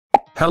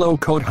Hello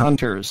code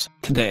hunters,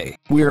 today,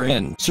 we're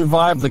in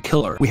Survive the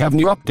Killer. We have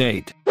new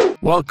update.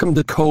 Welcome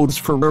to Codes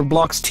for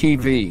Roblox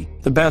TV,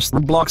 the best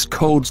Roblox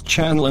codes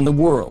channel in the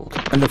world,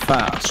 and the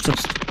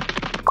fastest.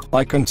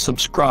 Like and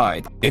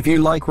subscribe, if you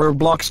like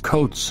Roblox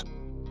codes.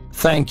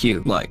 Thank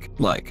you. Like.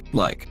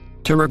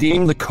 To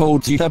redeem the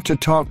codes you have to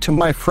talk to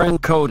my friend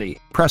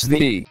Cody. Press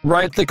the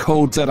write the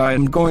codes that I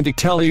am going to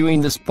tell you in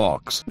this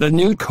box. The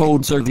new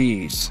codes are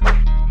these.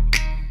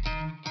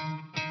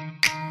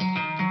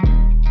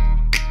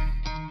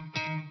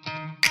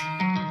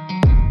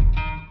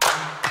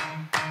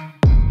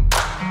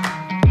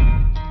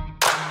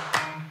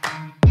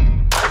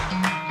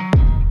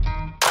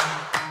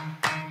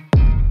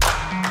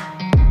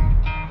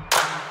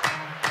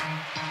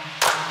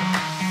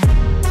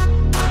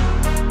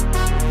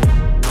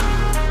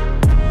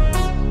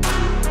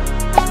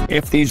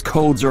 If these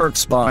codes are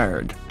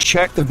expired,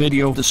 check the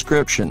video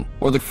description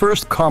or the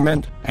first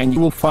comment and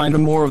you will find a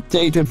more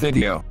updated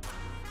video.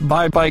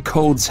 Bye bye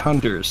codes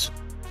hunters.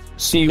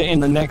 See you in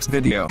the next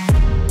video.